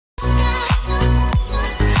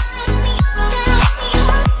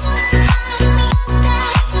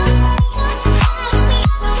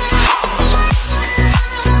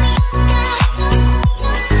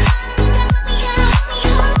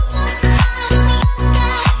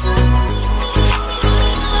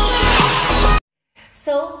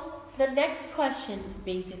question,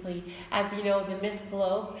 basically, as you know, the Miss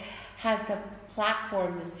Globe has a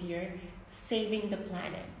platform this year, Saving the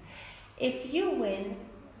Planet. If you win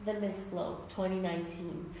the Miss Globe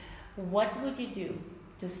 2019, what would you do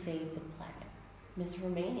to save the planet? Miss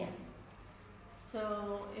Romania.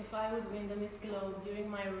 So, if I would win the Miss Globe during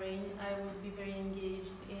my reign, I would be very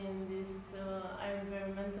engaged in these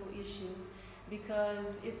environmental issues because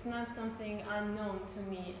it's not something unknown to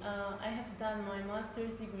me. I have done my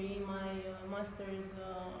master's degree, my master's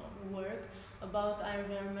work about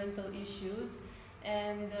environmental issues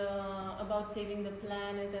and about saving the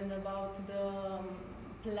planet and about the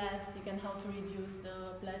plastic and how to reduce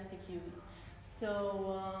the plastic use.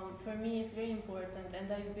 So for me it's very important,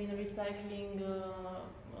 and I've been recycling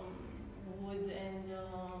wood and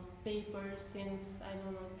paper since, I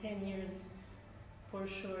don't know, 10 years for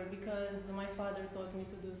sure, because my father taught me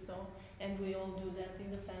to do so, and we all do that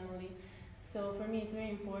in the family. So for me it's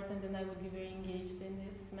very important, and I would be very engaged in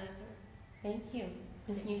this matter. Thank you.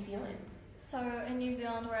 Miss New Zealand. So in New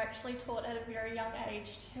Zealand we're actually taught at a very young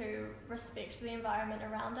age to respect the environment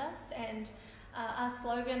around us, and our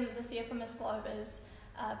slogan this year for Miss Globe is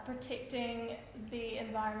protecting the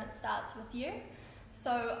environment starts with you.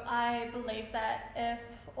 So I believe that if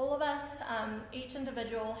all of us, each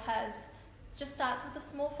individual just starts with a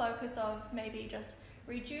small focus of maybe just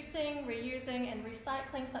reducing, reusing and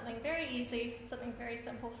recycling, something very easy, something very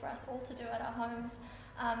simple for us all to do at our homes.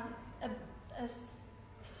 A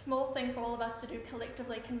small thing for all of us to do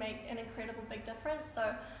collectively can make an incredible big difference.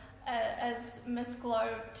 So as Miss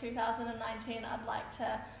Globe 2019, I'd like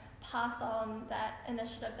to pass on that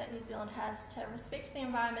initiative that New Zealand has to respect the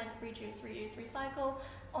environment, reduce, reuse, recycle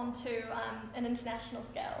onto an international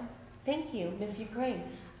scale. Thank you. Miss Ukraine.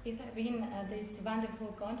 If I win this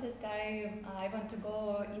wonderful contest, I want to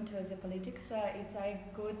go into the politics. I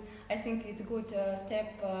think it's a good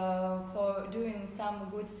step for doing some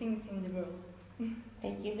good things in the world.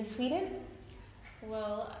 Thank you. Miss Sweden.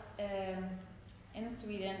 Well, in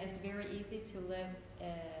Sweden it's very easy to live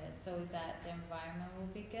so that the environment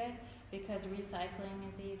will be good, because recycling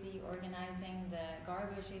is easy, organizing the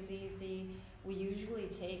garbage is easy. We usually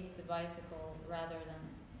take the bicycle rather than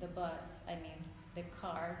the bus. I mean the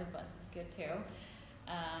car, the bus is good too.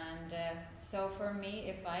 And so for me,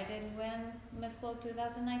 if I did win Miss Globe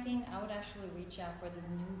 2019, I would actually reach out for the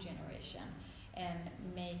new generation and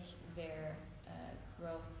make their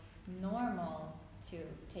growth normal to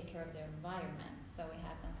take care of their environment, so it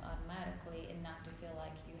happens automatically and not to feel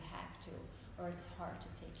like you have to, or it's hard to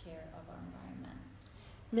take care of our environment.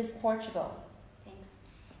 Miss Portugal. Thanks.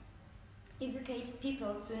 Educate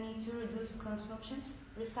people to need to reduce consumptions.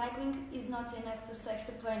 Recycling is not enough to save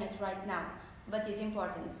the planet right now, but is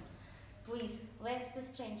important. Please,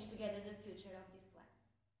 let's change together the future of this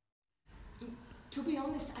planet. To be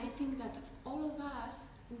honest, I think that all of us,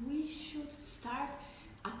 we should start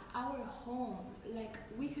at our home. Like,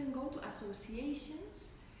 we can go to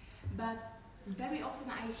associations, but very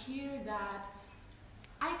often I hear that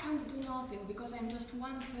I can't do nothing because I'm just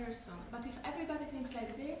one person. But if everybody thinks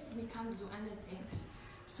like this, we can't do anything.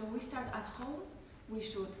 So we start at home. We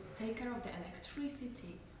should take care of the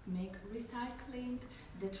electricity, make recycling,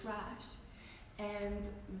 the trash, and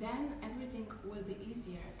then everything will be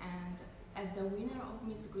easier. And as the winner of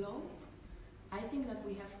Miss Globe, I think that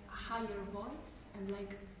we have a higher voice and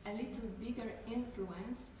like a little bigger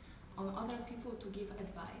influence on other people to give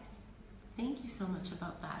advice. Thank you so much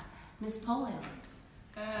about that. Miss Poland.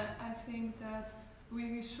 I think that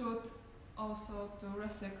we should also do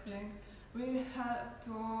recycling. We have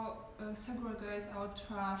to segregate our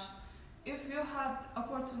trash. If you had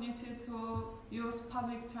opportunity to use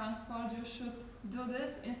public transport, you should do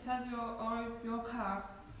this instead of your car.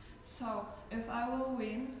 So if I will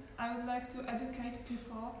win, I would like to educate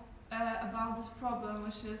people about this problem,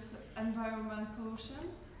 which is environment pollution.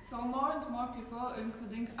 So more and more people,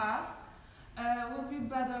 including us, will be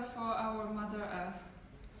better for our Mother Earth.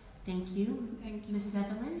 Thank you. Thank you. Miss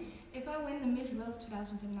Netherlands. If I win the Miss Globe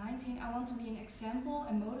 2019, I want to be an example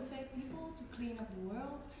and motivate people to clean up the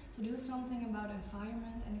world, to do something about the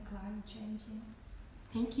environment and the climate changing.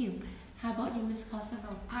 Thank you. How about you, Miss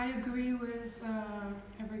Kosovo? I agree with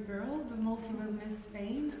every girl, but mostly with Miss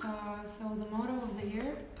Spain. So the motto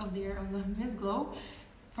of the Miss Globe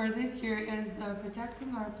for this year is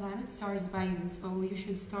protecting our planet starts by you. So you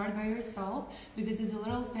should start by yourself, because it's the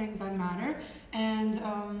little things that matter. And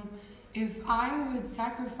if I would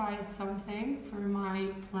sacrifice something for my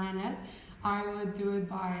planet, I would do it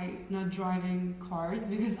by not driving cars,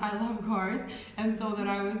 because I love cars, and so that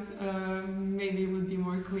I would maybe would be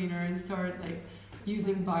more cleaner and start like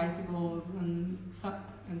using bicycles and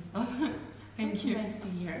stuff. Thank you. Nice to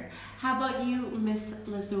hear. How about you, Miss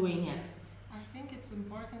Lithuania? I think it's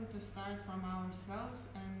important to start from ourselves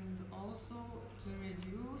and also to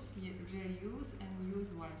reduce, reuse, and use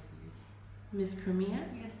wisely. Miss Crimea?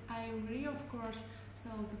 Yes, I agree, of course. So,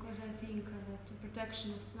 because I think that the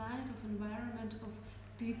protection of planet, of environment, of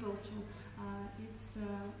people too, it's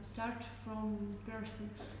start from person,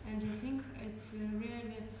 and I think it's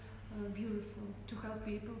really beautiful to help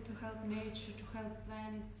people, to help nature, to help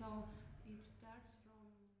planet. So.